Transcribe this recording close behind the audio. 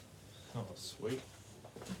Oh, sweet.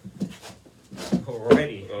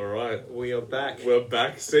 Alrighty. Alright. We are back. We're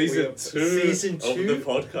back. Season 2 Season of 2? the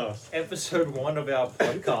podcast. Episode 1 of our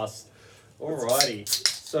podcast. Alrighty.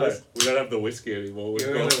 So, we don't have the whiskey anymore. We've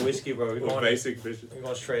you're got the whiskey, bro. We've gone basic vision. We've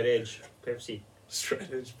gone straight edge. Pepsi.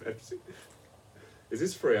 Straight edge Pepsi. Is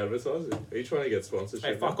this free advertising? Are you trying to get sponsorship?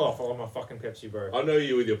 Hey, fuck off. I want my fucking Pepsi, bro. I know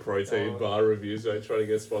you with your protein bar reviews, so trying to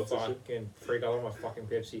get sponsorship. Fucking freak. I want my fucking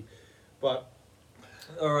Pepsi. But,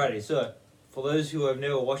 alrighty. So, for those who have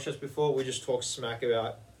never watched us before, we just talk smack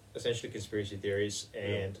about essentially conspiracy theories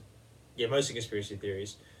and mostly conspiracy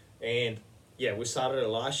theories. And yeah, we started it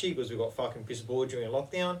last year because we got fucking piss bored during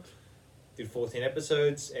lockdown. Did 14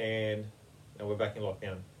 episodes and now we're back in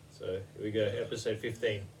lockdown. So here we go, episode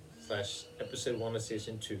 15 / episode 1 of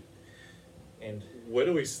season 2. And where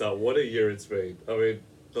do we start? What a year it's been. I mean,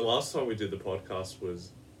 the last time we did the podcast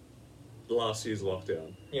was last year's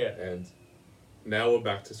lockdown. Yeah. And now we're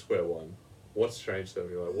back to square one. What's changed though?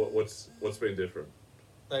 Like, what's been different?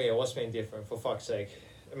 Oh yeah, what's been different, for fuck's sake?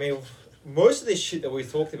 I mean, most of this shit that we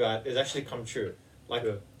talked about has actually come true. Like,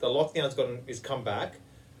 the lockdown's is come back.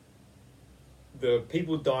 The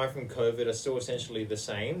people dying from COVID are still essentially the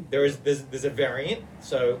same. There's a variant.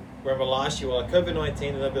 So, remember last year, we were like COVID-19,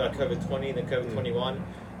 then there'll be like COVID-20, then COVID-21.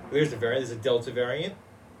 There's a variant, there's a Delta variant.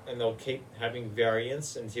 And they'll keep having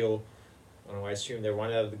variants until, I don't know, I assume they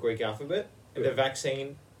run out of the Greek alphabet. And the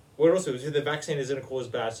vaccine... What also is the vaccine is going to cause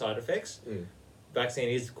bad side effects. Vaccine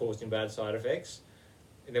is causing bad side effects.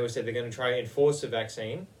 And then we said they're going to try and enforce the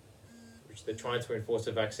vaccine, which they're trying to enforce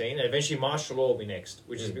the vaccine. And eventually martial law will be next,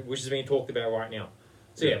 which is being talked about right now.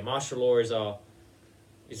 So yeah, martial law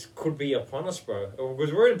could be upon us, bro.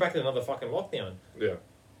 Because we're back in another fucking lockdown. Yeah.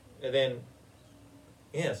 And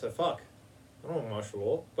then, so fuck. I don't want martial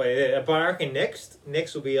law. But I reckon next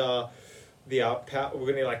will be we're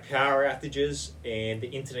gonna like power outages and the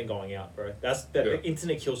internet going out, bro. The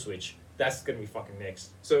internet kill switch. That's gonna be fucking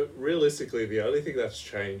next. So realistically, the only thing that's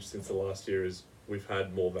changed since the last year is we've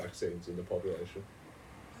had more vaccines in the population.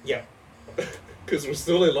 Yeah. Because we're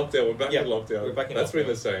still in lockdown. We're back in lockdown. We're back in That's lockdown. been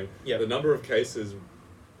the same. Yeah. The number of cases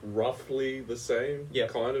roughly the same. Yeah.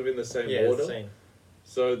 Kind of in the same It's order. the same.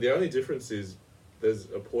 So the only difference is there's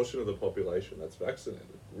a portion of the population that's vaccinated.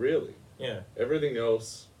 Really. Yeah. Everything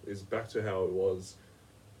else is back to how it was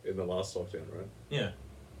in the last lockdown, right? Yeah.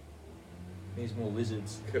 Needs more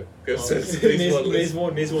lizards. Needs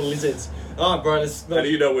more lizards. Oh, bro, how do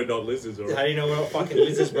you know we're not lizards, alright? How do you know we're not fucking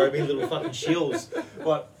lizards, bro? Being little fucking shills.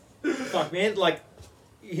 But, fuck, man, like,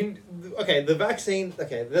 the vaccine.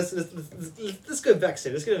 Okay, let's go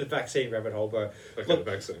vaccine. Let's go to the vaccine rabbit hole, bro. Okay, Look,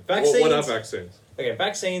 vaccine. Vaccines, what are vaccines? Okay,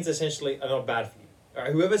 vaccines essentially are not bad for you.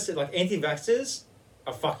 Alright, whoever said, like, anti-vaxxers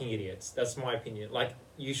are fucking idiots. That's my opinion. Like,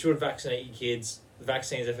 you should vaccinate your kids.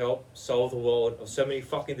 Vaccines have helped solve the world of so many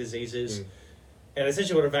fucking diseases. And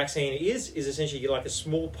essentially what a vaccine is essentially like a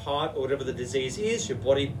small part or whatever the disease is, your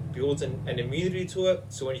body builds an immunity to it,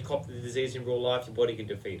 so when you cop the disease in real life, your body can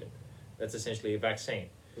defeat it. That's essentially a vaccine.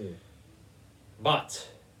 But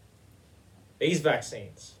these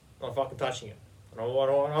vaccines, I'm not fucking touching it. I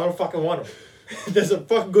don't fucking want them. There's a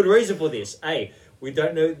fucking good reason for this. A, we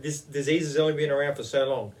don't know, this disease has only been around for so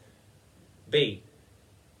long. B,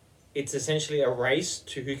 it's essentially a race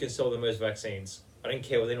to who can sell the most vaccines. I don't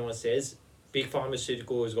care what anyone says. Big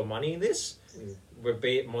pharmaceutical has got money in this.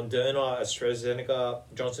 Be it Moderna, AstraZeneca,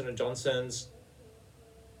 Johnson & Johnson's.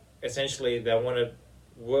 Essentially, they want to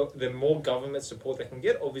work. The more government support they can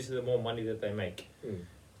get, obviously, the more money that they make.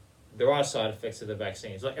 There are side effects of the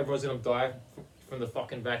vaccines. Like, everyone's going to die from the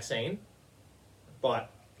fucking vaccine. But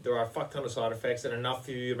there are a fuck ton of side effects and enough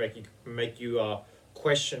for you to make you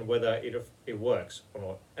question whether it works or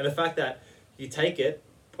not. And the fact that you take it,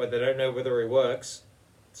 but they don't know whether it works,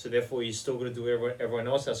 so therefore you're still going to do what everyone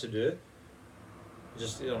else has to do. I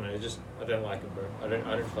don't like it, bro. I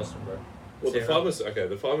don't trust them, bro. Well,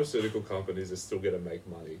 the pharmaceutical companies are still going to make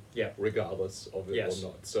money, regardless of it or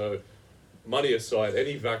not. So, money aside,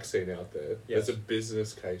 any vaccine out there, there's a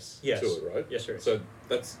business case to it, right? Yes, sir. So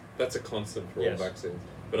that's a constant for all vaccines.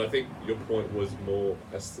 But I think your point was more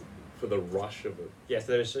for the rush of it. Yes,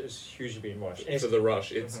 it's hugely being rushed. For the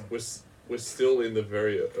rush, we're still in the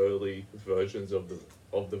very early versions of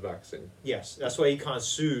the vaccine. Yes, that's why you can't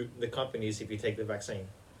sue the companies if you take the vaccine.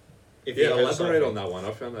 Elaborate on that one.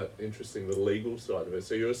 I found that interesting, the legal side of it.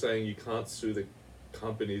 So you're saying you can't sue the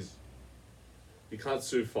companies, you can't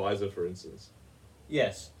sue Pfizer, for instance?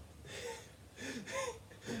 Yes.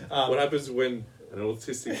 What happens when an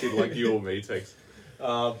autistic kid like you or me takes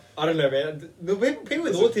I don't know, man. The people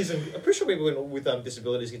with autism, I'm pretty sure people with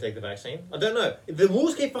disabilities can take the vaccine. I don't know. The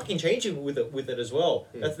rules keep fucking changing with it as well.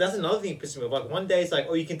 That's another thing that pisses me off. Like one day it's like,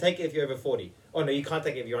 oh, you can take it if you're over 40. Oh no, you can't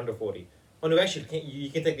take it if you're under 40. Oh no, actually, you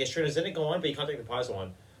can take the AstraZeneca one, but you can't take the Pfizer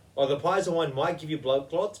one. Or the Pfizer one might give you blood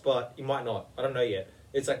clots, but it might not. I don't know yet.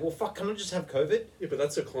 It's like, well, fuck, can I just have COVID? Yeah, but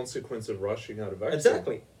that's a consequence of rushing out of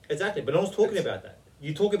vaccine. Exactly. But no one's talking about that.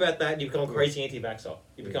 You talk about that and you become a crazy anti-vaxxer.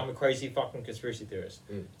 You become a crazy fucking conspiracy theorist.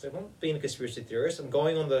 So I'm not being a conspiracy theorist. I'm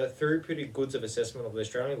going on the therapeutic goods of assessment of the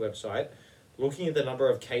Australian website, looking at the number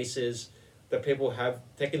of cases that people have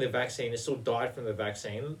taken the vaccine and still died from the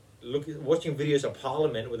vaccine, watching videos of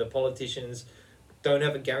Parliament where the politicians don't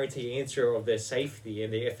have a guaranteed answer of their safety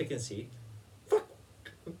and their efficacy. Fuck.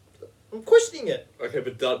 I'm questioning it. Okay,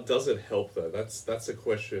 but does it help though? That's a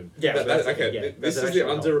question. Yeah. This is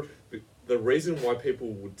the reason why people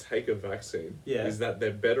would take a vaccine is that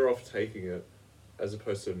they're better off taking it as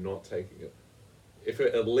opposed to not taking it. If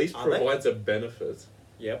it at least provides a benefit,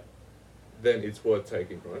 then it's worth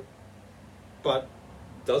taking, right? But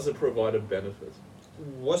does it provide a benefit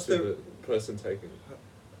to the person taking it?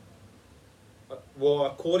 Well,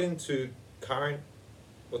 according to current,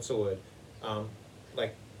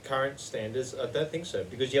 current standards, I don't think so,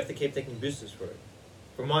 because you have to keep taking boosters for it,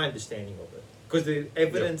 from my understanding of it. Because the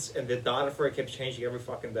evidence and the data for it keeps changing every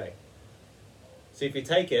fucking day. So if you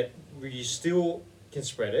take it, you still can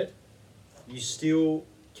spread it, you still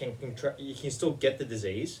can you can still get the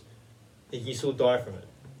disease, and you can still die from it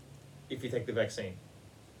if you take the vaccine.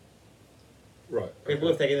 Right. People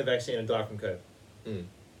have taken the vaccine and died from COVID.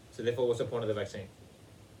 So therefore, what's the point of the vaccine?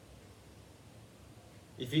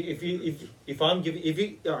 All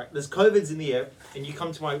right, there's COVID's in the air, and you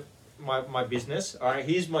come to my business. All right,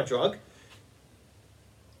 here's my drug.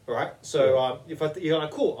 All right, so if you're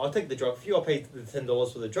like, cool, I'll take the drug for you. I'll pay the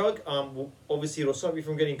 $10 for the drug. Obviously it'll stop you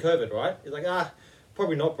from getting COVID, right? You're like,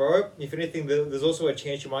 probably not, bro. If anything, there's also a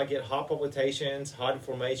chance you might get heart palpitations, heart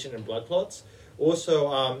inflammation, and blood clots.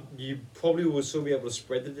 Also, you probably will still be able to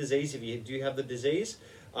spread the disease if you do have the disease.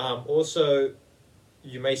 Also,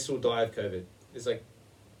 you may still die of COVID. It's like,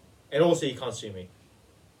 and also you can't sue me.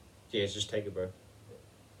 Yeah, just take it, bro.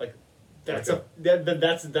 Like, that's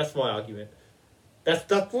my argument. That's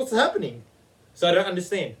what's happening. So I don't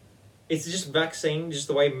understand. It's just vaccine, just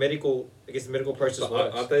the way the medical process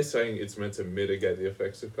works. Aren't they saying it's meant to mitigate the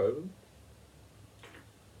effects of COVID?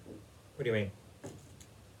 What do you mean?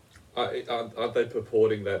 Aren't they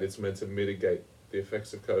purporting that it's meant to mitigate the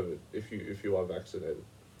effects of COVID if you are vaccinated?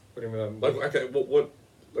 What do you mean?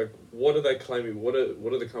 What are they claiming? What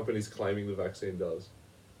are the companies claiming the vaccine does?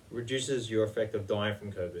 Reduces your effect of dying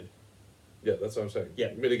from COVID. Yeah, that's what I'm saying.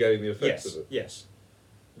 Yeah. Mitigating the effects of it. Yes.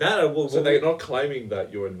 So they're not claiming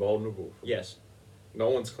that you're invulnerable. Yes. No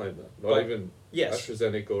one's claimed that. Not even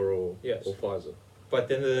AstraZeneca or Pfizer. But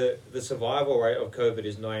then the survival rate of COVID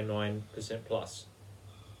is 99% plus.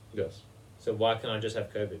 Yes. So why can't I just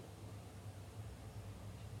have COVID?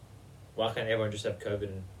 Why can't everyone just have COVID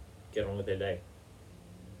and get on with their day?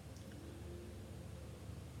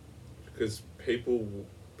 Because people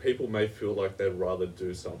may feel like they'd rather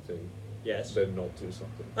do something than not do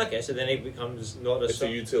something. Okay, so then it becomes not a... It's a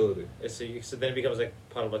utility. So then it becomes like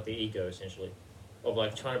part of like the ego, essentially. Of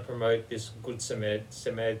like trying to promote this good Samaritan.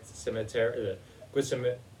 Good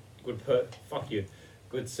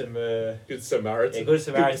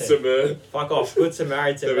Samaritan. Fuck off. Good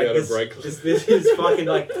Samaritan. This is fucking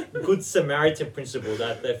like Good Samaritan principle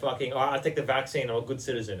that they're fucking, I take the vaccine, I'm a good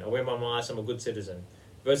citizen. I wear my mask, I'm a good citizen.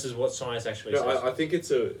 Versus what science actually says. I think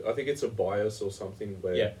it's a bias or something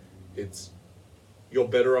where it's you're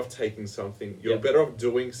better off taking something, you're better off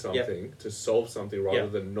doing something to solve something rather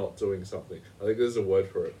than not doing something. I think there's a word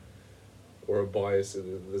for it. Or a bias,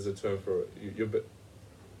 there's a term for it.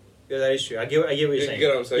 Yeah, that is true. I get what you're saying. You get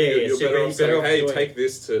what I'm saying? You're better off saying, hey, take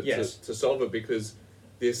this to solve it, because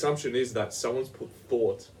the assumption is that someone's put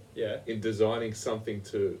thought in designing something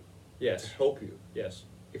to help you. Yes.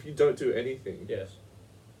 If you don't do anything,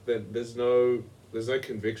 then there's no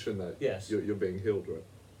conviction that you're being healed, right?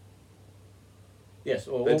 Yes.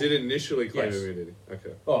 They did initially claim immunity.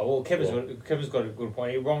 Okay. Oh well, Kevin's got a good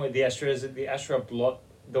point. You're wrong with the Astra blot.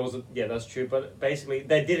 That's true. But basically,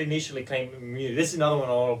 they did initially claim immunity. This is another one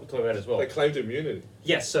I want to talk about as well. They claimed immunity.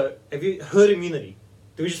 Yes. So have you herd immunity?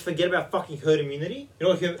 Do we just forget about fucking herd immunity? You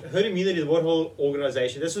know, herd immunity, the World Health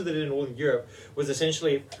Organization. This is what they did in Northern Europe. Was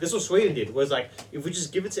essentially this is what Sweden did. Was like, if we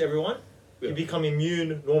just give it to everyone, you become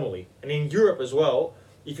immune normally. And in Europe as well,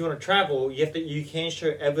 if you want to travel, you can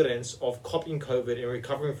show evidence of copying COVID and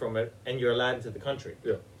recovering from it, and you're allowed into the country.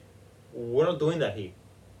 Yeah. We're not doing that here.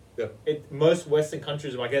 Yeah. Most Western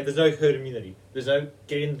countries are like, there's no herd immunity. There's no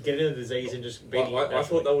getting the disease and just beating it. I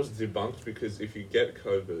thought that was debunked because if you get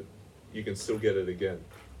COVID, you can still get it again.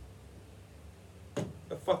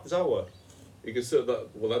 The fuck does that work? You can still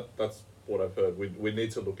that's what I've heard. We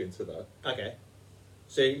need to look into that. Okay.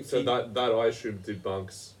 So that I assume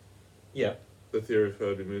debunks. Yeah. The theory of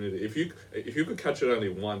herd immunity. If you could catch it only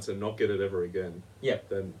once and not get it ever again. Yeah.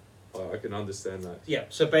 Then I can understand that. Yeah.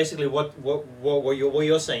 So basically, what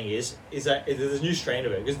you're saying is that there's a new strain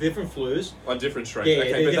of it because different flus. On different strains. Yeah,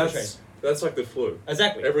 okay, but strains. That's like the flu.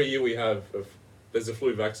 Exactly. Every year we have there's a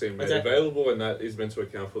flu vaccine made available, and that is meant to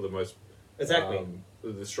account for the most. Exactly.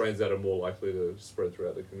 The strains that are more likely to spread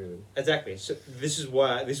throughout the community. Exactly. So this is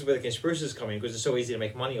where the conspiracies come in, because it's so easy to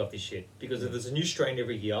make money off this shit. Because if there's a new strain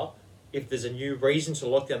every year, if there's a new reason to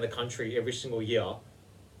lock down the country every single year,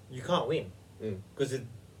 you can't win. Because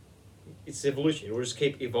it's evolution. It will just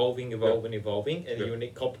keep evolving, and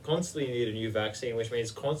you constantly need a new vaccine, which means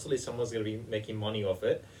constantly someone's going to be making money off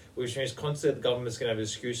it, which means constantly the government's going to have an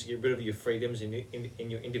excuse to get rid of your freedoms and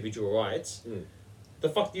your individual rights. The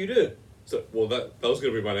fuck do you do? So, well, that was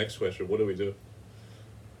going to be my next question. What do we do?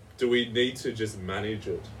 Do we need to just manage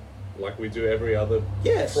it like we do every other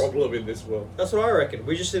problem in this world? That's what I reckon.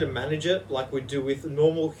 We just need to manage it like we do with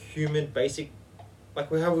normal human basic,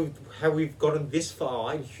 like how we've gotten this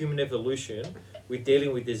far in human evolution with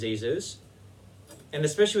dealing with diseases, and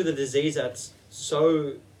especially with a disease that's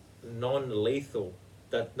so non-lethal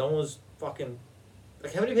that no one's fucking...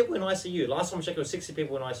 Like, how many people in ICU? Last time I checked, it was 60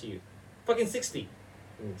 people in ICU. Fucking 60.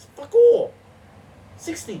 Fuck all.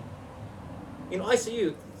 60 in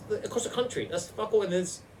ICU across the country. That's fuck all. And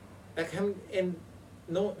there's like and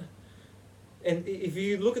if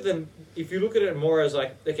you look at it more as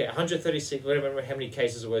like, okay, 136, whatever, how many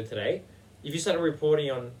cases there were today. If you started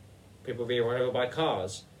reporting on people being run over by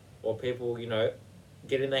cars, or people,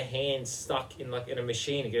 getting their hands stuck in a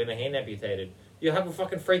machine and getting their hand amputated, you have a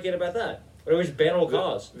fucking freak out about that. Or we just ban all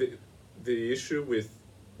cars. The issue with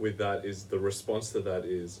that is the response to that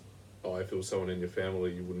is, if it was someone in your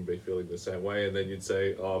family, you wouldn't be feeling the same way, and then you'd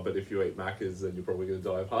say, but if you eat Maccas, then you're probably going to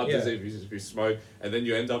die of heart disease if you smoke, and then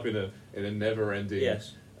you end up in a never-ending.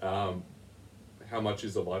 Yes. How much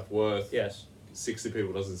is a life worth? Yes. 60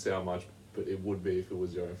 people doesn't sound much, but it would be if it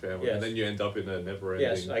was your own family, yes. And then you end up in a never-ending.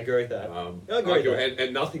 Yes, I agree with that. I agree with that.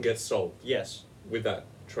 And nothing gets solved. Yes. With that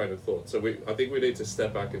train of thought, so I think we need to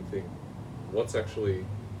step back and think, what's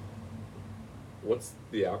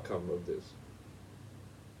the outcome of this?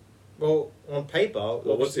 Well, on paper...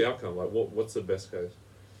 Well, what's the outcome? Like, what's the best case?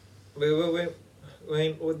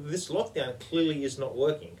 This lockdown clearly is not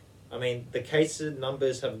working. I mean, the case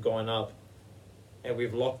numbers have gone up, and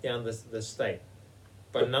we've locked down the state,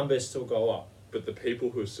 but numbers still go up. But the people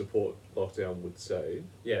who support lockdown would say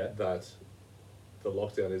that the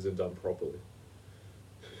lockdown isn't done properly.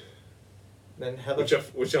 Then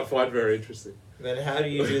which I find very interesting. Then how do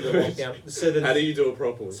you do the lockdown? How do you do it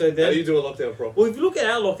properly? How do you do a lockdown properly? Well, if you look at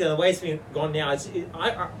our lockdown, the way it's been gone now,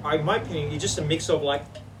 in my opinion, it's just a mix of like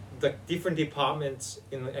the different departments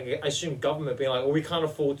in, I assume, government being like, well, we can't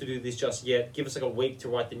afford to do this just yet. Give us like a week to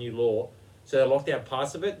write the new law. So they lock down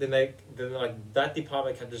parts of it. Then like that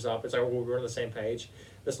department catches up. It's like, well, we're on the same page.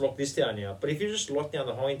 Let's lock this down now. But if you just lock down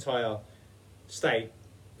the whole entire state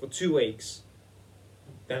for 2 weeks,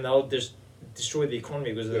 then they'll just destroy the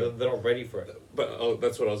economy because they're not ready for it. But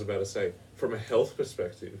that's what I was about to say. From a health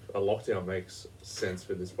perspective, a lockdown makes sense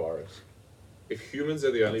for this virus. If humans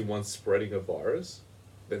are the only ones spreading a virus,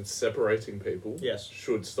 then separating people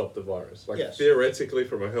should stop the virus. Like theoretically,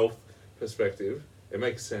 from a health perspective, it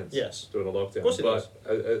makes sense doing a lockdown. Of course it does.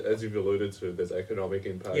 As you've alluded to, there's economic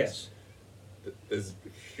impacts. Yes. There's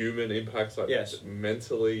human impacts, like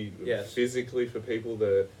mentally, physically, for people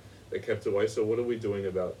that are kept away. So what are we doing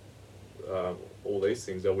about all these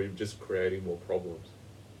things? Are we just creating more problems?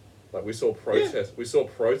 Like we saw protests. We saw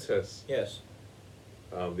protests. Yes.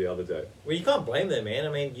 The other day. Well, you can't blame them, man. I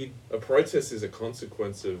mean, a protest is a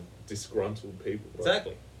consequence of disgruntled people. Right?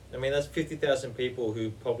 Exactly. I mean, that's 50,000 people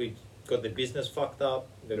who probably got their business fucked up.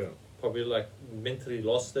 They've probably like mentally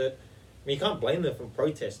lost it. I mean, you can't blame them for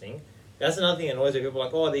protesting. That's another thing that annoys me. People are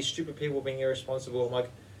like, oh, these stupid people being irresponsible. I'm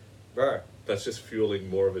like, bro. That's just fueling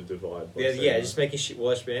more of a divide. Just making shit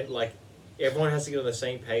worse, man. Like, everyone has to get on the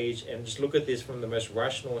same page and just look at this from the most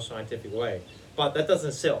rational and scientific way. But that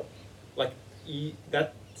doesn't sell. Like,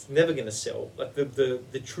 that's never going to sell. Like,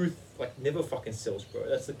 the truth, like, never fucking sells, bro.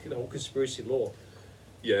 That's the whole conspiracy law.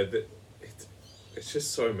 Yeah, it's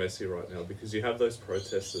just so messy right now because you have those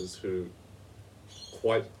protesters who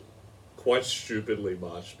quite stupidly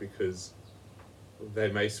march because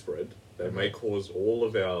they may spread, they may cause all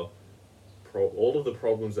of our all of the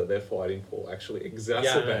problems that they're fighting for actually exacerbate.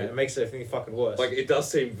 Yeah, no, it makes everything fucking worse. Like, it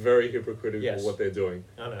does seem very hypocritical Yes. what they're doing.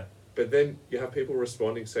 I know. But then you have people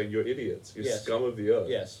responding saying, you're idiots, you're Yes. scum of the earth.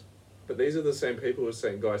 Yes. But these are the same people who are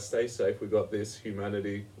saying, guys, stay safe, we got this,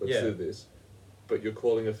 humanity, let's Yeah. do this. But you're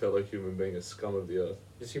calling a fellow human being a scum of the earth.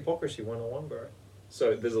 It's hypocrisy 101, bro.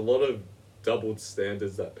 So there's a lot of doubled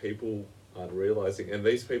standards that people aren't realising. And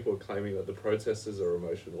these people are claiming that the protesters are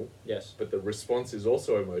emotional. Yes. But the response is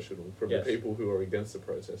also emotional from Yes. the people who are against the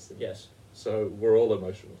protesting. Yes. So we're all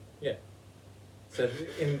emotional. Yeah. So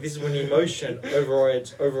and this is when emotion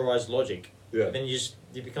overrides logic. Yeah. And then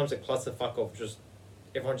it becomes a clusterfuck of just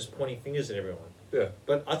everyone just pointing fingers at everyone. Yeah.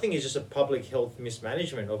 But I think it's just a public health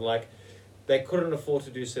mismanagement of like, they couldn't afford to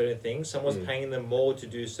do certain things. Someone's paying them more to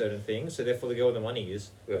do certain things, so therefore they go where the money is.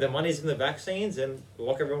 Yeah. The money's in the vaccines, and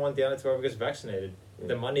lock everyone down until everyone gets vaccinated.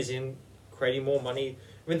 The money's in creating more money.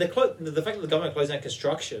 I mean, the fact that the government closed down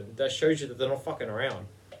construction, that shows you that they're not fucking around.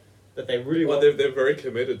 That they really want... they're very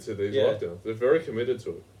committed to these lockdowns. They're very committed to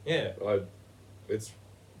it. Yeah. It's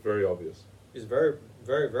very obvious. It's very,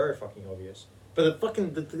 very, very fucking obvious. But the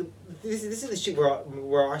fucking... this is the shit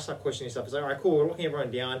where I start questioning stuff. It's like, alright, cool, we're locking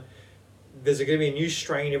everyone down. There's going to be a new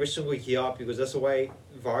strain every single year because that's the way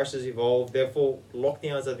viruses evolve. Therefore,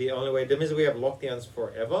 lockdowns are the only way. That means that we have lockdowns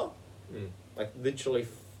forever. Like, literally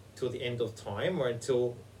till the end of time or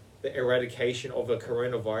until the eradication of a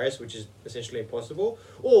coronavirus, which is essentially impossible.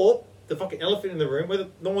 Or the fucking elephant in the room where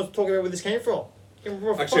no one's talking about where this came from. Came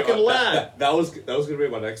from a fucking lab. That was going to be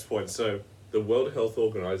my next point. So, the World Health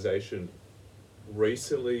Organization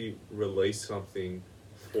recently released something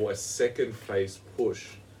for a second phase push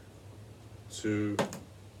to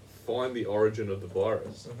find the origin of the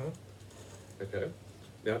virus. Okay.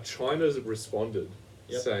 Now China's responded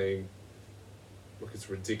saying, look, it's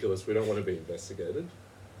ridiculous, we don't want to be investigated.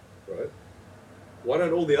 Right? Why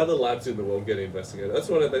don't all the other labs in the world get investigated? That's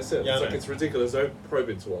what they said. It's like, it's ridiculous, don't probe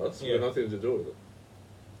into us, we've got nothing to do with it.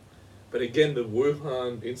 But again, the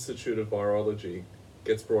Wuhan Institute of Virology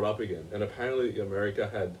gets brought up again, and apparently America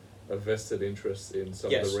had a vested interest in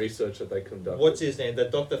some of the research that they conducted. What's his name? The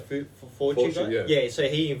Dr. Fauci guy? Yeah, so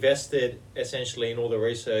he invested essentially in all the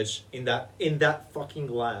research in that fucking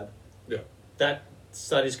lab. Yeah. That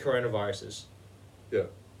studies coronaviruses. Yeah.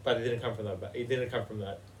 But it didn't come from that. It didn't come from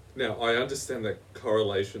that. Now, I understand that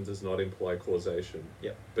correlation does not imply causation.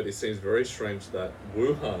 Yeah. But it seems very strange that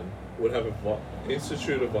Wuhan would have an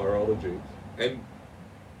Institute of Virology, and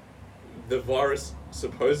the virus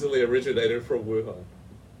supposedly originated from Wuhan.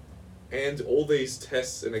 And all these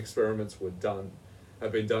tests and experiments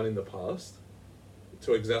have been done in the past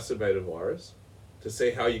to exacerbate a virus, to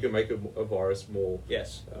see how you can make a virus more...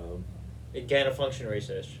 Yes. Gain of function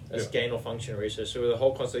research. That's gain of function research. So the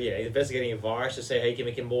whole concept, investigating a virus to say how you can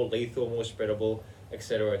make it more lethal, more spreadable,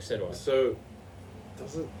 etc., etc. So,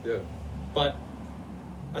 does it? Yeah. But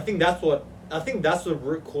I think that's the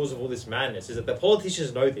root cause of all this madness, is that the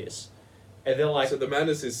politicians know this. And they're like... So the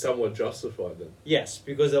madness is somewhat justified then? Yes,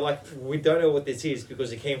 because they're like, we don't know what this is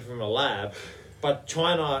because it came from a lab, but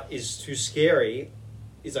China is too scary.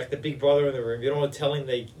 It's like the big brother in the room. You don't want to tell him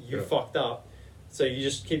that you fucked up, so you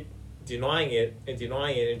just keep denying it,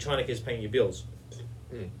 and China keeps paying your bills.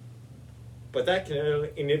 But that can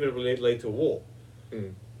inevitably lead to war.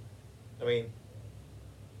 I mean,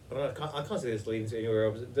 I can't see this leading to anywhere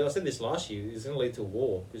else. I said this last year, it's going to lead to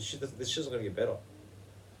war, because this shit's going to get better.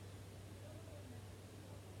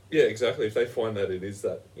 Yeah, exactly. If they find that it is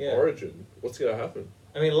that origin, what's going to happen?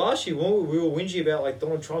 I mean, last year when we were whingy about like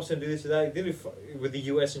Donald Trump's going to do this or that, he didn't with the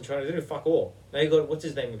US and China, they didn't fuck all. Now you got what's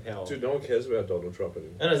his name in power? Dude, no one cares about Donald Trump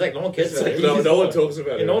anymore. And it's like no one cares about it. No one talks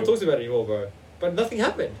about it. No one talks about it anymore, bro. But nothing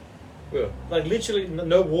happened. Yeah. Like literally,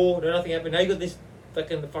 no war, no nothing happened. Now you got this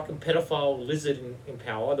fucking pedophile lizard in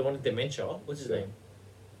power, the one with dementia. What's his name?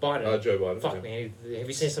 Biden. Joe Biden. Fuck man, have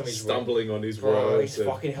you seen some of his stumbling on his words? He's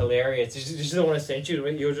fucking hilarious. Just the one I sent you.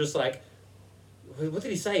 You're just like, what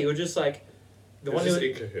did he say? You're just like, the one who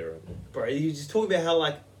incoherent. Bro, you just talk about how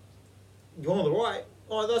like, you're on the right.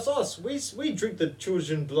 Oh, that's us. We drink the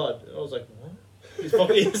children's blood. I was like, what?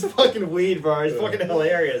 It's fucking weird, bro. It's fucking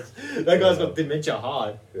hilarious. That guy's got dementia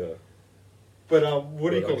hard. Yeah. But what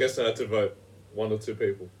do you call? I guess I had to vote one or two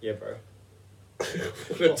people. Yeah, bro.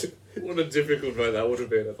 What a difficult vote that would have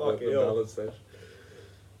been at the ballot stage.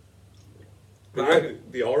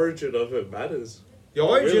 But the origin of it matters. The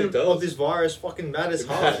origin of this virus fucking matters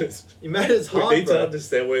hard. It matters hard, we need to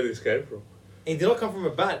understand where this came from. And it did not come from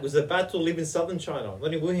a bat. It was a bat to live in southern China,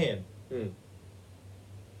 not in Wuhan.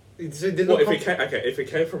 If it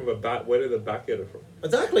came from a bat, where did the bat get it from?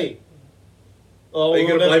 Exactly. Are you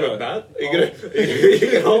going to blame a bat? Are you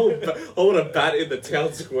going to hold a bat in the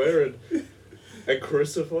town square and and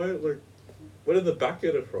crucify it. Like, where did the back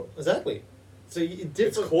get it from? Exactly. So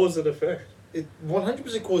It's cause and effect. It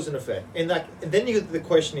 100% cause and effect, and then the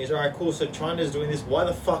question is, all right, cool. So China's doing this. Why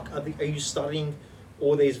the fuck are you studying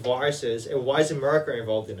all these viruses, and why is America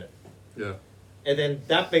involved in it? Yeah. And then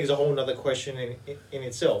that begs a whole other question in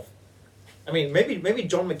itself. I mean, maybe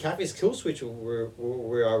John McAfee's kill switch will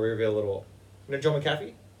reveal it all. You know John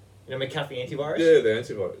McAfee? You know McAfee antivirus? Yeah, the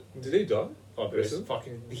antivirus. Did he die? Oh,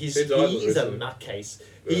 fucking he is a nutcase.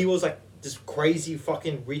 Yeah. He was like this crazy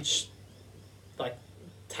fucking rich, like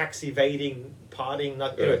tax evading, partying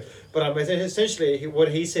nut. Yeah. But essentially, what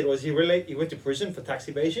he said was he went to prison for tax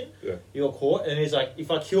evasion. Yeah. He got caught, and he's like, if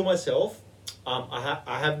I kill myself, I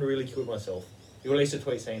haven't really killed myself. He released a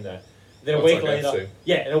tweet saying that. Then a week later,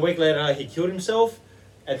 and a week later he killed himself,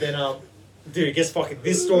 and then dude, it gets fucking.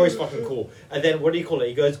 This story's fucking cool. And then what do you call it?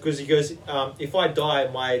 He goes, if I die,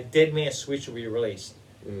 my dead man switch will be released,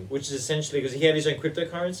 which is essentially because he had his own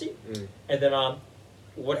cryptocurrency, and then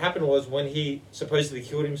what happened was when he supposedly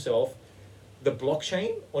killed himself, the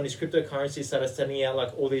blockchain on his cryptocurrency started sending out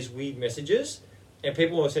like all these weird messages, and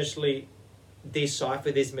people essentially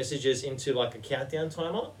decipher these messages into like a countdown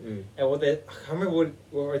timer. And I can't remember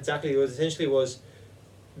what exactly it was. Essentially was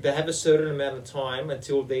they have a certain amount of time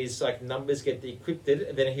until these like numbers get decrypted,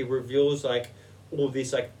 and then he reveals like all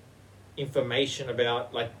this like information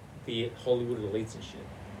about like the Hollywood elites and shit.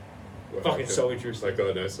 Well, fucking so interesting. Like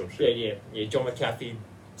I know some shit. Yeah. John McAfee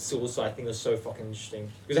suicide thing was so fucking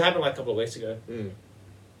interesting because it happened like a couple of weeks ago.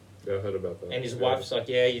 Yeah, I heard about that. And his wife's like,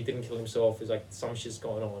 yeah, he didn't kill himself. He's like, some shit's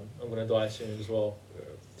going on. I'm gonna die soon as well. Yeah.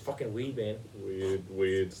 It's fucking weird, man.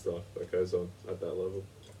 Weird stuff that goes on at that level.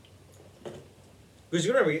 Because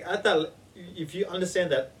you're gonna be at that. If you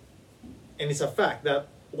understand that, and it's a fact that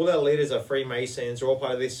all our leaders are Freemasons, they're all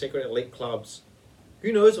part of these secret elite clubs.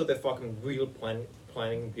 Who knows what they're fucking real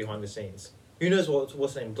planning behind the scenes? Who knows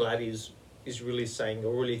what's name Glad is really saying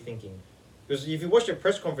or really thinking? Because if you watch their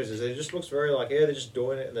press conferences, it just looks very like, yeah, they're just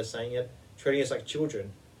doing it and they're saying it, treating us like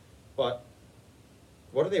children. But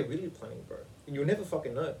what are they really planning, bro? You'll never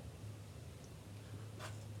fucking know.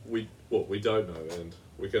 We don't know, and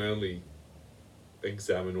we can only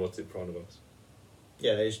examine what's in front of us.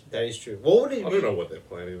 Yeah, that is true. What would it be? I don't know what they're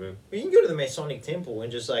planning, man. You can go to the Masonic Temple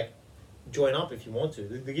and just like join up if you want to.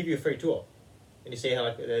 They give you a free tour. And you see how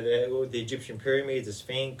like the Egyptian pyramids, the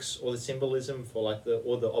Sphinx, all the symbolism for like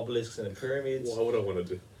all the obelisks and the pyramids. Why would I want to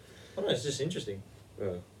do? I don't know. It's just interesting.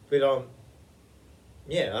 Yeah. But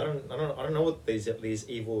yeah, I don't know what these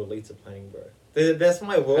evil elites are planning, bro. That's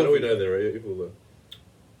my world. How do we know they're evil though?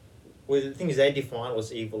 Well, the thing is, they define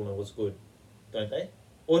what's evil and what's good, don't they?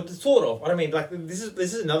 Or sort of. I don't mean, like this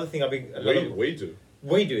is another thing. We do.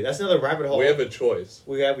 We do. That's another rabbit hole. We have a choice.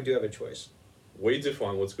 We do have a choice. We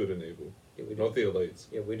define what's good and evil. Yeah, we do. Not the elites.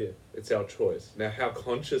 Yeah, we do. It's our choice. Now, how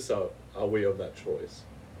conscious are we of that choice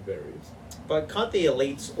varies. But can't the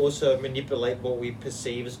elites also manipulate what we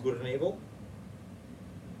perceive as good and evil?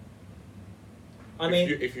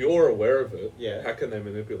 If you're aware of it, yeah. How can they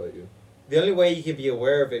manipulate you? The only way you can be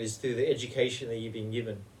aware of it is through the education that you've been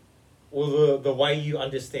given. Or the way you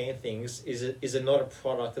understand things. Is it not a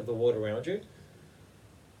product of the world around you?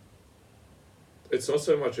 It's not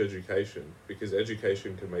so much education, because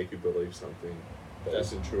education can make you believe something that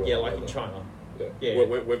isn't true. Yeah, like in China. Yeah.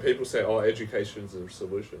 When people say, oh, education's the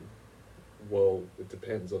solution, well, it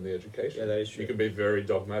depends on the education. Yeah, that is true. You can be very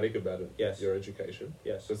dogmatic about it. Yes. Your education.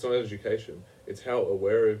 Yes. So it's not education. It's how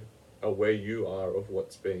aware you are of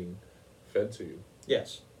what's being fed to you.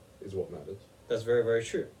 Yes. Is what matters. That's very, very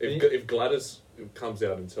true. If Gladys comes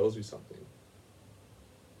out and tells you something,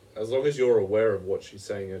 as long as you're aware of what she's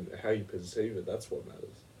saying and how you perceive it, that's what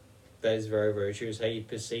matters. That is very, very true. It's how you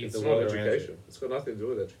perceive the world around you. It's not education. It's got nothing to do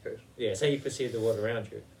with education. Yeah, it's how you perceive the world around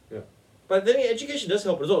you. Yeah. But then education does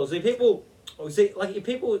help as well. If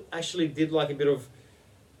people actually did like a bit of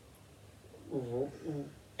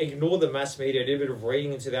ignore the mass media, did a bit of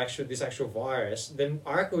reading into this actual virus, then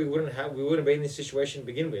I reckon we wouldn't be in this situation to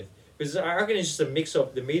begin with. Because I reckon it's just a mix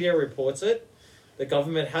of the media reports it, the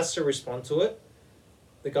government has to respond to it,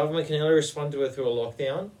 the government can only respond to it through a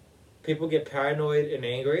lockdown, people get paranoid and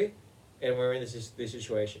angry, and we're in this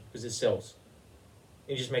situation because it sells.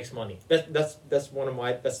 It just makes money. That's one of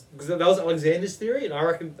my because that was Alexander's theory, and I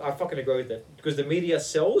reckon I fucking agree with it because the media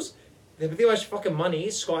sells. Think how much fucking money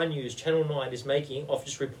Sky News, Channel 9 is making off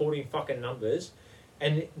just reporting fucking numbers,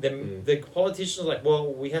 and the politicians are like,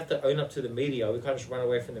 well, we have to own up to the media. We can't just run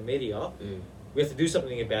away from the media. We have to do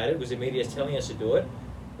something about it because the media is telling us to do it.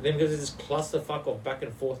 And then because it's this clusterfuck of back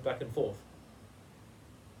and forth.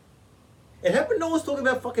 It happened. No one's talking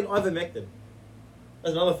about fucking ivermectin.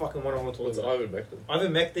 That's another fucking one I want to talk What's about. ivermectin?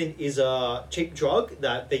 Ivermectin is a cheap drug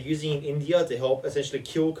that they're using in India to help essentially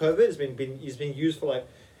kill COVID. It's been used for like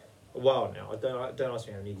a while now. Don't ask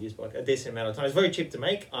me how many years, but like a decent amount of time. It's very cheap to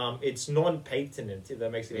make. It's non-patented, if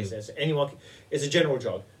that makes any sense. It's a general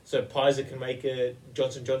drug. So Pfizer can make it,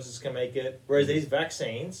 Johnson & Johnson's can make it. Whereas these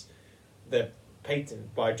vaccines, they're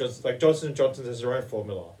patented by Johnson & Johnson has their own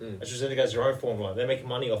formula. AstraZeneca has their own formula. They make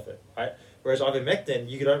money off it, right? Whereas ivermectin,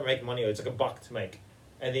 you don't make money. It's like $1 to make,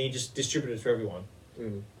 and then you just distribute it to everyone.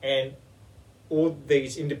 And all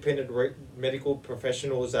these independent medical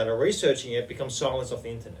professionals that are researching it become silenced off the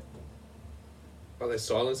internet. Are they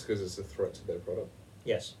silenced because it's a threat to their product?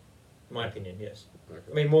 Yes, in my opinion, yes. Okay.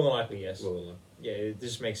 I mean, more than likely, yes. More than likely. Yeah, it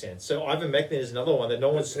just makes sense. So ivermectin is another one that no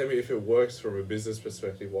one's... Tell me, if it works from a business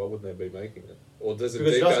perspective, why wouldn't they be making it? Or does it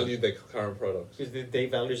Because it devalue their current products? Because it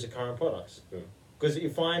devalues the current products. Yeah. Because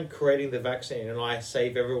if I'm creating the vaccine and I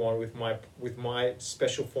save everyone with my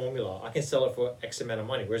special formula, I can sell it for X amount of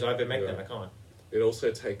money. Whereas ivermectin, I can't. It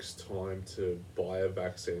also takes time to buy a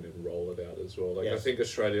vaccine and roll it out as well. Like, Yes.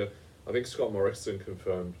 I think Scott Morrison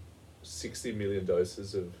confirmed 60 million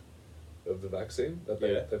doses of the vaccine that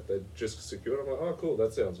they just secured. I'm like, oh cool,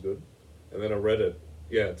 that sounds good. And then I read it,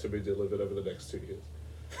 to be delivered over the next 2 years.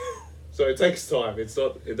 So it takes time. It's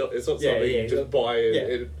not something you just buy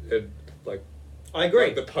and like. I agree.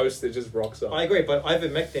 Like the post that just rocks up. I agree, but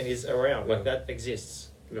ivermectin is around. Like that exists.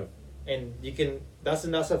 Yeah. And you can. That's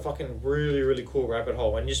a fucking really, really cool rabbit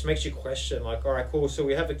hole, and it just makes you question. Like, all right, cool. So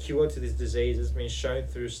we have a cure to this disease. It's been shown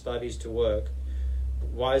through studies to work.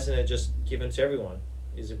 Why isn't it just given to everyone?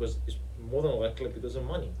 It's more than likely because of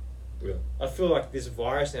money. Yeah. I feel like this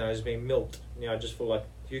virus now is being milked. I just feel like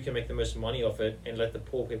you can make the most money off it and let the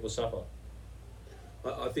poor people suffer.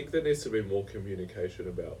 I think there needs to be more communication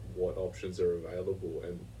about what options are available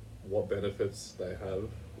and what benefits they have,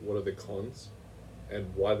 what are the cons,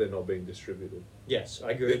 and why they're not being distributed. Yes,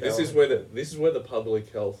 I agree with this that. This is where the public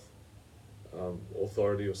health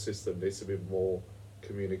authority or system needs to be more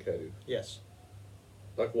communicative. Yes.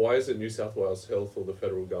 Like, why isn't New South Wales Health or the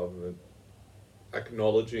federal government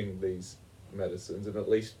acknowledging these medicines and at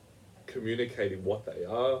least communicating what they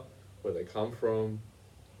are, where they come from,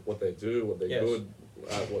 what they do, what they're good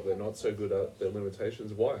at, what they're not so good at, their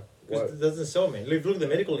limitations? Why? Because it doesn't sell, man. Look at the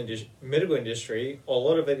medical industry. A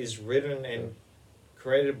lot of it is written and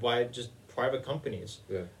created by just private companies.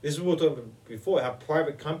 Yeah. This is what we were talking about before, how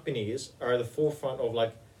private companies are at the forefront of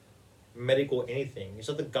like medical anything. It's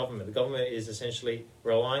not the government. The government is essentially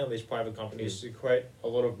relying on these private companies to create a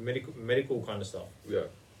lot of medical kind of stuff. Yeah.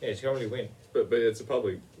 Yeah, it's currently win. But it's a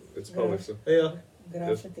public. Yeah.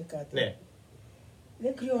 Γράφετε κάτι. Ναι.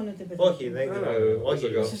 Δεν κρυώνετε, παιδί. Όχι, δεν κρυώνω. Όχι.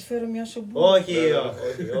 Να σας φέρω μια σομπού. Όχι.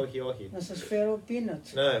 Να σας φέρω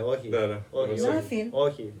peanuts. Ναι, όχι. Όχι. Nothing.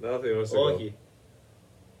 Όχι. Όχι.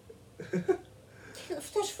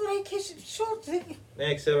 Αυτός φοράει και short.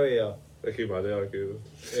 Ναι, ξέρω я. Έχει μαλλιά και...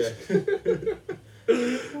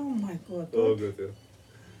 Oh my god. Oh, good, yeah.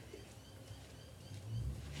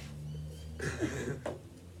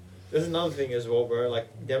 There's another thing as well, bro. Like,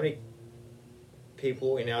 how many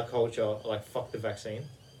people in our culture are like, fuck the vaccine?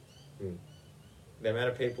 The amount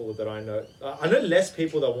of people that I know less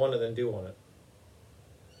people that want it than do want it.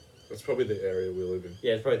 That's probably the area we live in.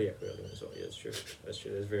 Yeah, it's probably the area as well. Yeah, it's true. That's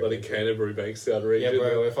true. There's very Bloody Canterbury, Bankstown region. Yeah,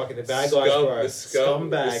 bro, we're fucking the bad guys, bro.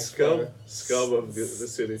 Scumbags, bro. Scum of the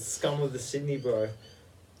city. Scum of the Sydney, bro.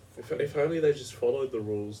 If only they just followed the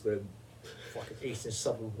rules, then... Fucking eastern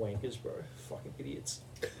suburb wankers, bro. Fucking idiots.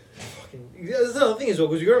 Fucking... That's another thing as well,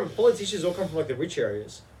 because you remember politicians all come from like the rich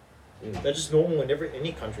areas. They're just normal in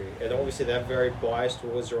any country, and obviously they're very biased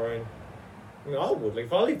towards their own. I mean, I would like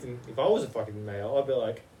if I was a fucking mayor, I'd be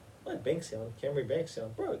like, Bankstown, Canberra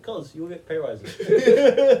Bankstown, bro, cuz you'll get pay rises.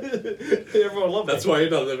 Everyone loves That's me. why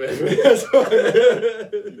you're not the mayor. That's why.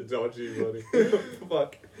 You dodgy buddy.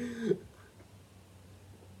 Fuck.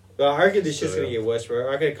 But I reckon this shit's gonna get worse, bro.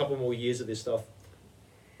 I reckon a couple more years of this stuff.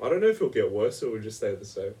 I don't know if it'll get worse or it'll just stay the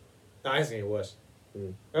same. Nah, it's gonna get worse.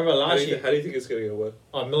 Remember last year? How do you think it's going to get worse?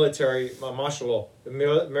 Martial law. The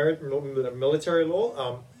military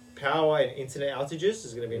law, power and internet outages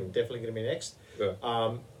is going to be definitely going to be next.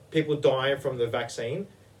 Yeah. People dying from the vaccine,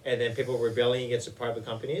 and then people rebelling against the private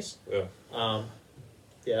companies. Yeah.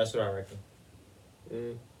 Yeah, that's what I reckon.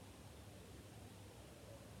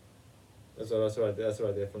 That's what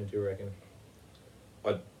I definitely do reckon.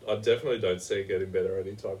 I definitely don't see it getting better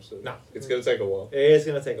anytime soon. Nah. It's going to take a while. It is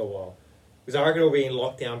going to take a while. Because I reckon it'll be in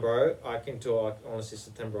lockdown, bro. I can till, like, honestly,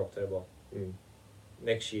 September, October.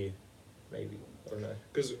 Next year, maybe. I don't know.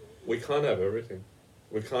 Because we can't have everything.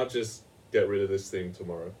 We can't just get rid of this thing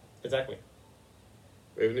tomorrow. Exactly.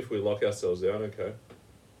 Even if we lock ourselves down, okay.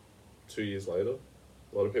 2 years later.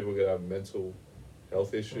 A lot of people are going to have mental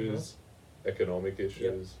health issues, economic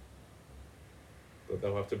issues. But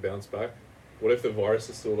they'll have to bounce back. What if the virus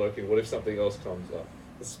is still lurking? What if something else comes up?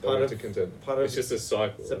 It's It's just a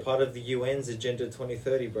cycle. It's a part of the UN's Agenda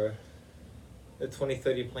 2030, bro. The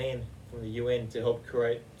 2030 plan from the UN to help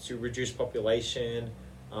reduce population,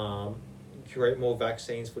 create more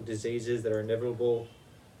vaccines for diseases that are inevitable.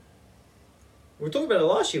 We were talking about it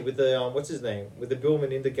last year with the what's his name, with the Bill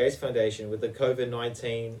Melinda Gates Foundation, with the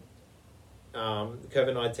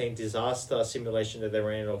COVID-19 disaster simulation that they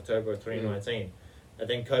ran in October of 2019, and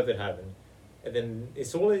then COVID happened, and then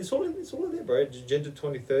it's all in there, bro. Agenda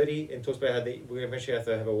 2030, and talks about how we eventually have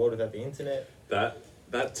to have a world without the internet.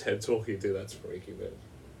 That TED talk he did, that's freaky, man.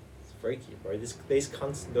 It's freaky, bro. These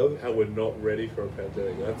cunts know how we're not ready for a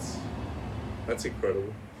pandemic. That's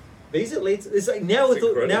incredible. These elites, it's like now with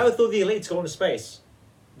all the elites going to space.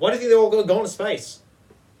 Why do you think they're all going to go into space?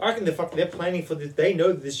 I reckon they're planning for this. They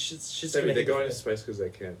know this shit's going to They're going to space because they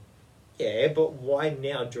can. Yeah, but why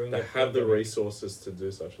now during they have the resources to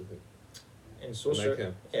do such a thing. And sorcerer, they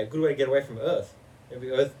can. Yeah, good way to get away from Earth.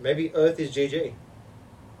 Maybe Earth is GG.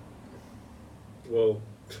 Well,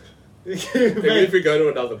 even if we go to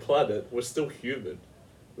another planet, we're still human.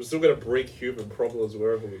 We're still going to bring human problems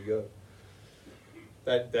wherever we go.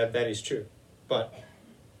 That is true, but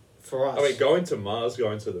for us, I mean, going to Mars,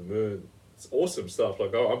 going to the moon, it's awesome stuff.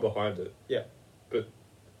 Like, I'm behind it. Yeah, but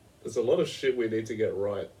there's a lot of shit we need to get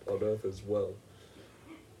right on Earth as well.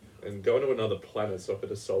 And going to another planet's not going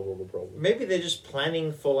to solve all the problems. Maybe they're just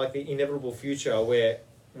planning for like the inevitable future where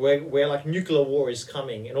like nuclear war is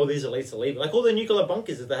coming and all these elites are leaving, like all the nuclear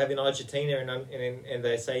bunkers that they have in Argentina and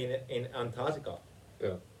they say in Antarctica.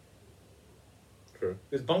 Yeah. True.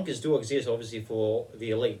 Because bunkers do exist, obviously, for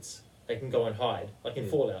the elites. They can go and hide, like in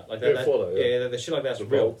Fallout. Like Fallout, yeah, the shit like that's the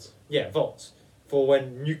real. Vaults. Yeah, vaults for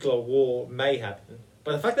when nuclear war may happen.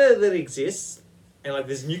 But the fact that it exists and like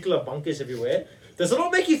there's nuclear bunkers everywhere, does it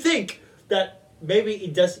not make you think that maybe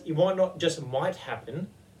it might happen,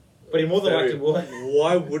 but it more than likely will?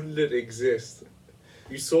 Why wouldn't it exist?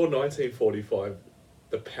 You saw 1945,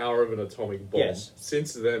 the power of an atomic bomb. Yes.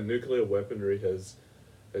 Since then, nuclear weaponry has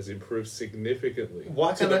improved significantly.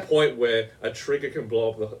 Why to the point where a trigger can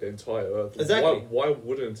blow up the entire Earth. Exactly. Why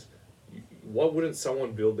wouldn't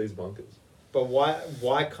someone build these bunkers? But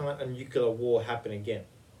why can't a nuclear war happen again?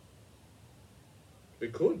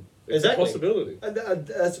 It could. It's exactly. a possibility.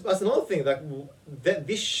 That's another thing. Like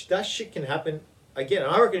that shit can happen again.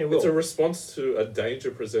 I reckon it will. It's a response to a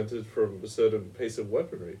danger presented from a certain piece of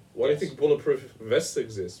weaponry. Why do you think bulletproof vests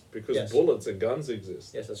exist? Because bullets and guns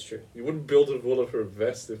exist. Yes, that's true. You wouldn't build a bulletproof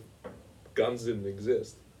vest if guns didn't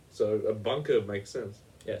exist. So a bunker makes sense.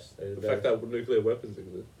 Yes. The fact that nuclear weapons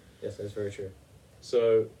exist. Yes, that's very true.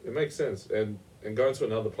 So it makes sense. And going to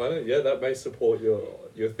another planet, yeah, that may support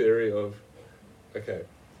your theory of, okay,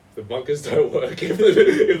 the bunkers don't work. If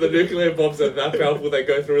the nuclear bombs are that powerful, they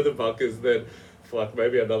go through the bunkers, then fuck,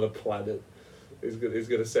 maybe another planet is going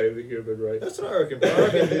to save the human race. That's what I reckon. But I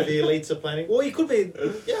reckon the elites are planning. Well, it could be.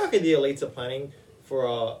 Yeah, I reckon the elites are planning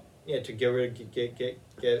for to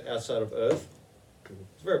get outside of Earth.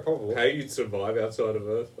 It's very probable. How you'd survive outside of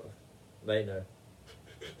Earth? They know.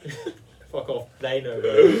 Fuck off. They know,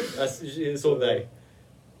 bro. It's all they.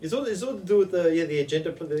 It's all to do with the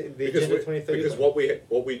agenda. The agenda 2030. Because what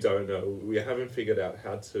we don't know, we haven't figured out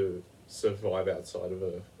how to survive outside of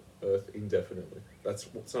Earth indefinitely. That's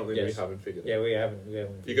something we haven't figured out. Yeah, we haven't.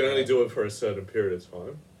 You can only do it for a certain period of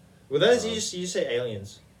time. Well, you say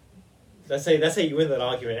aliens. That's how you win that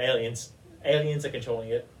argument. Aliens are controlling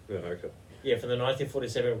it. Yeah. Okay. Yeah, from the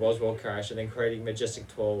 1947 Roswell crash, and then creating Majestic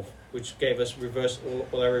 12, which gave us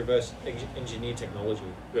all our reverse engineer technology.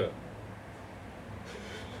 Yeah.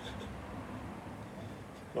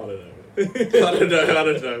 I don't know. I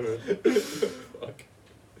don't know, man. Fuck.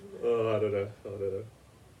 Oh, I don't know.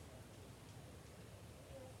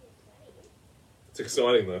 It's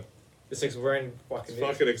exciting though. We're in fucking. It's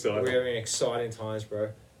fucking exciting. We're in exciting times, bro.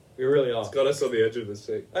 We really are. It's got us on the edge of the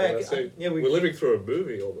seat. We're living through a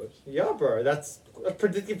movie almost. Yeah, bro. That's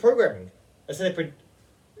predictive programming. Isn't it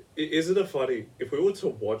funny if we were to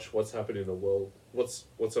watch what's happened in the world, what's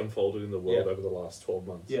unfolded in the world over the last 12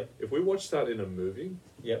 months? Yep. If we watched that in a movie,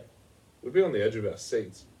 yep, we'd be on the edge of our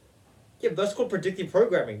seats. Yeah, but that's called predictive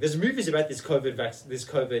programming. There's movies about this COVID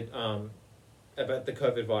about the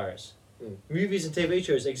COVID virus. Movies and TV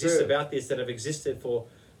shows exist about this that have existed for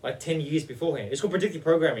like 10 years beforehand. It's called predictive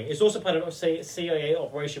programming. It's also part of CIA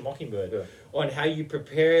Operation Mockingbird on how you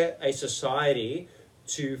prepare a society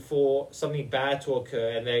for something bad to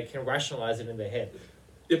occur, and they can rationalize it in their head.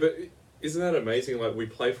 Yeah, but isn't that amazing? Like, we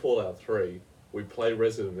play Fallout 3, we play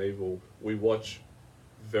Resident Evil, we watch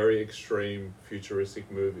very extreme futuristic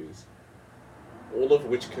movies, all of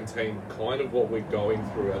which contain kind of what we're going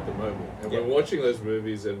through at the moment. And we're watching those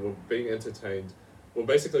movies and we're being entertained. We're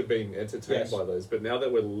basically being entertained by those. But now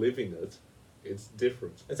that we're living it, it's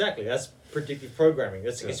different. Exactly. That's predictive programming.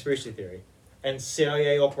 That's a conspiracy theory. And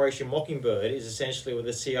CIA Operation Mockingbird is essentially where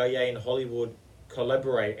the CIA and Hollywood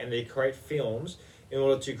collaborate and they create films in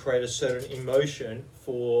order to create a certain emotion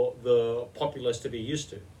for the populace to be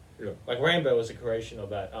used to. Yeah. Like Rainbow was a creation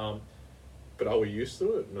of that. But are we used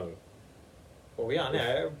to it? No. Well, we are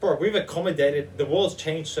now. Bro, we've accommodated... The world's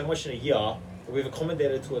changed so much in a year that we've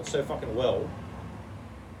accommodated to it so fucking well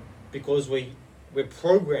because we're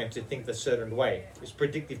programmed to think a certain way. It's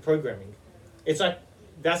predictive programming. It's like...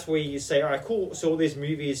 That's where you say, all right, cool, so all these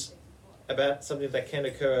movies about something that can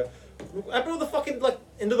occur... How about all the fucking, like,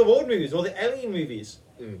 end of the world movies, all the alien movies?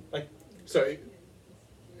 Like... So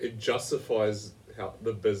it justifies how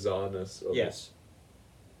the bizarreness of Yes.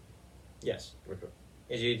 Yes. Okay.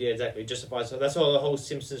 Yeah, exactly. It justifies... So that's why the whole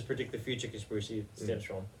Simpsons predict the future conspiracy stems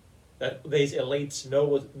from. That these elites know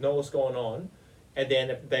what's going on, and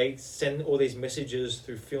then they send all these messages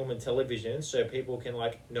through film and television so people can,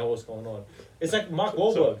 like, know what's going on. It's like Mark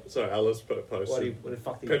Wahlberg. So Alice put a post. What the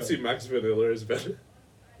fuck do you Pepsi Max vanilla is better.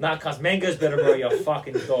 Nah, cuz mango's better, bro, you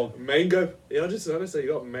fucking dog. Mango. Yeah, I just noticed that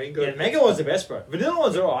you got mango. Yeah, mango one's the best, bro. Vanilla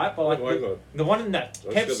one's alright, but like the one in that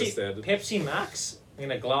Pepsi Max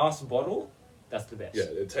in a glass bottle, that's the best. Yeah,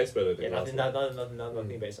 it tastes better than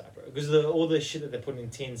nothing beats that, bro. Because all the shit that they put in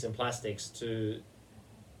tins and plastics to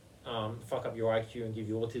fuck up your IQ and give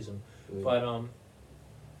you autism. But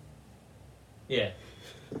yeah,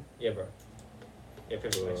 bro. Yeah,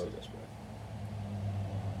 Pepsi Max is the best, bro.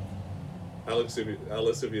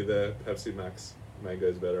 Alice, if you're there, Pepsi Max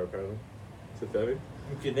mango's better apparently. Is it 30?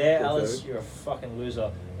 If you're there, Alice, you're a fucking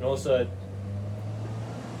loser. And also,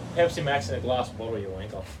 Pepsi Max in a glass bottle, you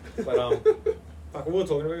wanker. But like we were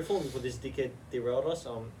talking about before this dickhead derailed us.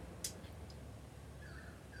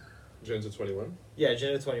 Agenda 21? Yeah,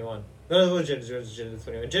 Agenda 21. No, it was Agenda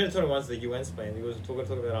 21. Agenda 21 is the UN's plan. He was talking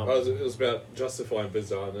about... it was about justifying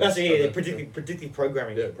bizarreness. That's it, predictive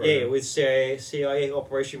programming. Yeah, with CIA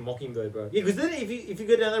Operation Mockingbird, bro. Yeah, because then if you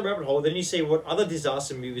go down that rabbit hole, then you see what other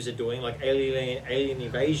disaster movies are doing, like alien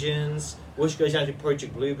invasions, which goes down to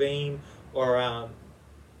Project Bluebeam, or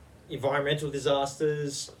environmental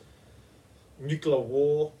disasters, nuclear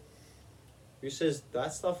war. Who says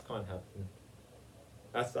that stuff can't happen?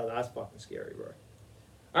 That's fucking scary, bro.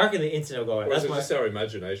 I reckon the internet will go out. That's just our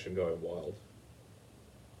imagination going wild.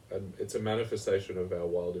 And it's a manifestation of our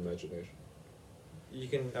wild imagination. You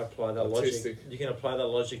can apply that logic. You can apply that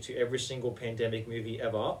logic to every single pandemic movie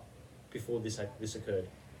ever before this occurred.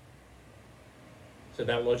 So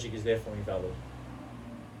that logic is therefore invalid.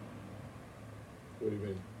 What do you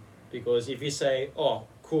mean? Because if you say, oh,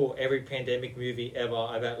 cool, every pandemic movie ever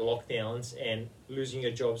about lockdowns and losing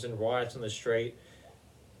your jobs and riots on the street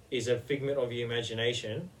is a figment of your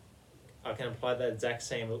imagination, I can apply that exact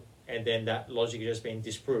same, and then that logic has just been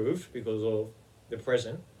disproved because of the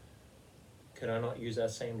present. Can I not use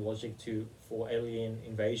that same logic for alien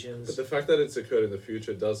invasions? But the fact that it's occurred in the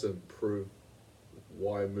future doesn't prove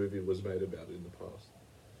why a movie was made about it in the past.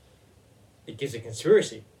 It gives a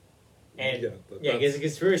conspiracy. And it gives a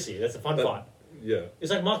conspiracy. That's the fun part. Yeah.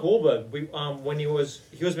 It's like Mark Wahlberg. When he was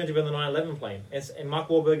meant to be on the 9/11 plane. And Mark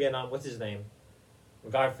Wahlberg and what's his name? The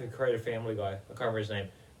guy who created Family Guy. I can't remember his name.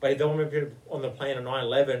 But they want me on the plane on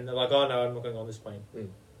 9/11. They're like, oh no, I'm not going on this plane.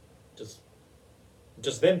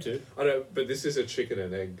 Just them two. I know, but this is a chicken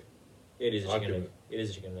and egg. It is a chicken and egg. It is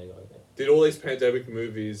a chicken and egg argument. Did all these pandemic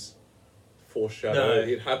movies foreshadow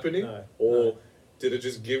it happening? No. Or did it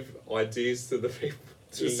just give ideas to the people,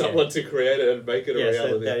 someone to create it and make it a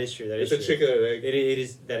reality? That is true. It's a chicken and egg.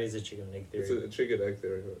 That is a chicken and egg theory. It's a chicken and egg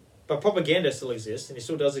theory. Right? But propaganda still exists, and it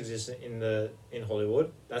still does exist in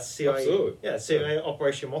Hollywood. That's CIA. Absolutely. Yeah, CIA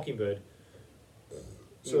Operation Mockingbird.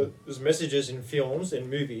 So there's messages in films and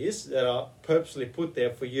movies that are purposely put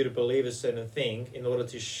there for you to believe a certain thing in order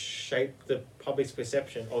to shape the public's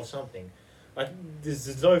perception of something. Like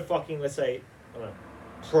there's no fucking, let's say, I don't know,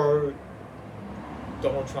 pro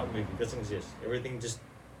Donald Trump movie. It doesn't exist. Everything just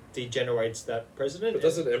degenerates that president. But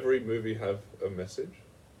doesn't every movie have a message?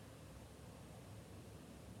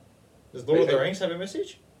 Does Lord of the Rings have a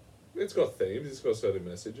message? It's got themes. It's got certain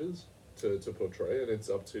messages to portray, and it's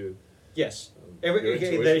up to that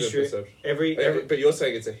is true. But you're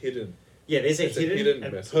saying it's a hidden. Yeah, there's a hidden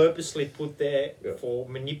and message. Purposely put there for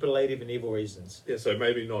manipulative and evil reasons. Yeah, so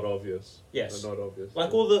maybe not obvious. Yes, not obvious.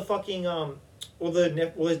 Like all the fucking all those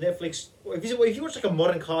Netflix. If you watch like a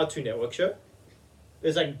modern Cartoon Network show,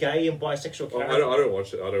 There's like gay and bisexual Oh, characters. I don't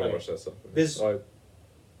watch it. I don't Okay. watch that stuff. There's- I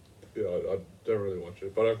don't really watch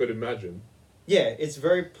it, but I could imagine. Yeah, it's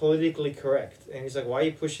very politically correct, and he's like, "Why are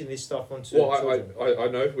you pushing this stuff onto Well, children?" I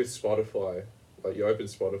know with Spotify, like you open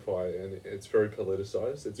Spotify and it's very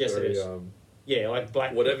politicized. It's Yes, it very is. Yeah, like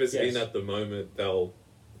black. whatever's yes. in at the moment.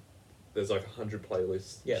 There's like 100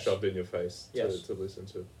 playlists Yes. shoved in your face Yes. to listen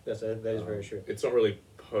to. That is very true. It's not really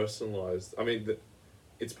personalized. I mean,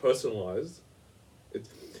 it's personalized.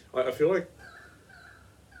 I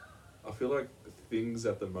feel like things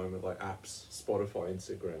at the moment, like apps, Spotify,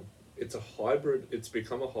 Instagram, it's a hybrid. It's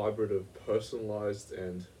become a hybrid of personalized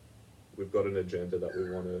and we've got an agenda that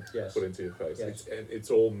we want to Yes. put into your face. Yes. It's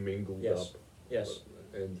all mingled Yes. up. Yes.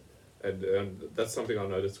 And that's something I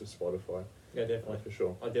noticed with Spotify. Yeah, definitely. For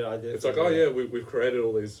sure. I did. It's like, oh yeah, we've created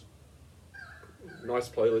all these nice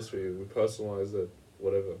playlists for you. We personalize it,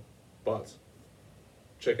 whatever. But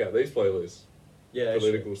check out these playlists. Yeah.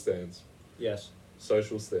 Political stands, Yes.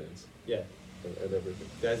 social stands, Yeah. and everything.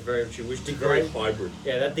 That's very true. Which Very degrades. hybrid.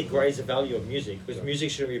 Yeah, that degrades the value of music because Yeah. music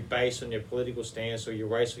shouldn't be based on your political stance or your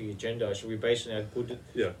race or your gender. It should be based on how good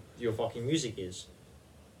Yeah. your fucking music is.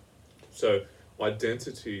 So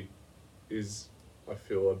identity is, I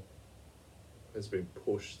feel, has been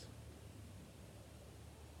pushed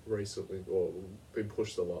recently, or been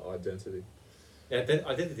pushed a lot. Identity. Yeah,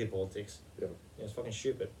 identity politics. Yeah. It's fucking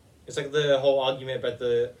stupid. It's like the whole argument about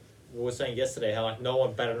we were saying yesterday how like no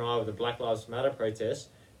one batted an eye with the Black Lives Matter protests.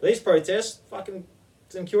 These protests fucking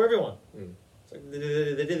didn't kill everyone. Mm. It's like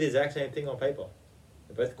they did the exact same thing on paper.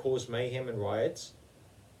 They both caused mayhem and riots.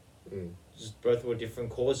 Mm. Just both were different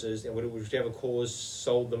causes, and whichever cause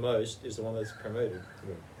sold the most is the one that's promoted.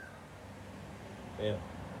 Yeah.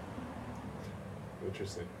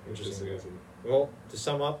 Interesting. Interesting, yeah. Isn't it? Well, to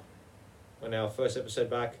sum up, on our first episode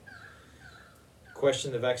back,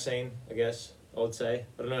 question the vaccine, I guess, I would say.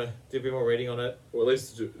 I don't know, do a bit more reading on it. Or at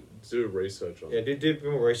least do research on Yeah, it. do a bit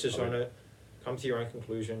more research I on mean- it. Come to your own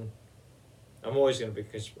conclusion. I'm always gonna be.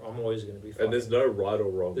 And there's no right or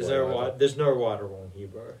wrong. There's way no either. right. There's no right or wrong here,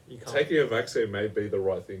 bro. You can't. Taking a vaccine may be the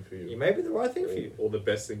right thing for you. It may be the right thing for you. Or the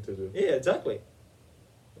best thing to do. Yeah, exactly.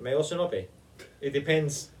 It may also not be. It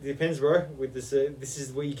depends. It depends, bro. With this, this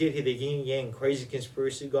is what you get here: the yin yang, crazy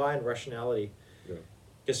conspiracy guy, and rationality. Yeah.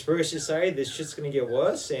 Conspiracies say this shit's gonna get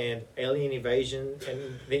worse, and alien invasion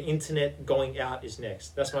and the internet going out is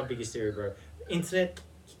next. That's my biggest theory, bro. Internet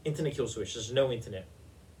kill switch. There's no internet.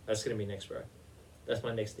 That's gonna be next, bro. That's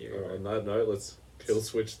my next theory. On Bro. that note, let's kill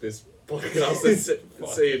switch this podcast and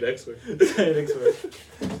see you next week. See you next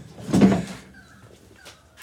week.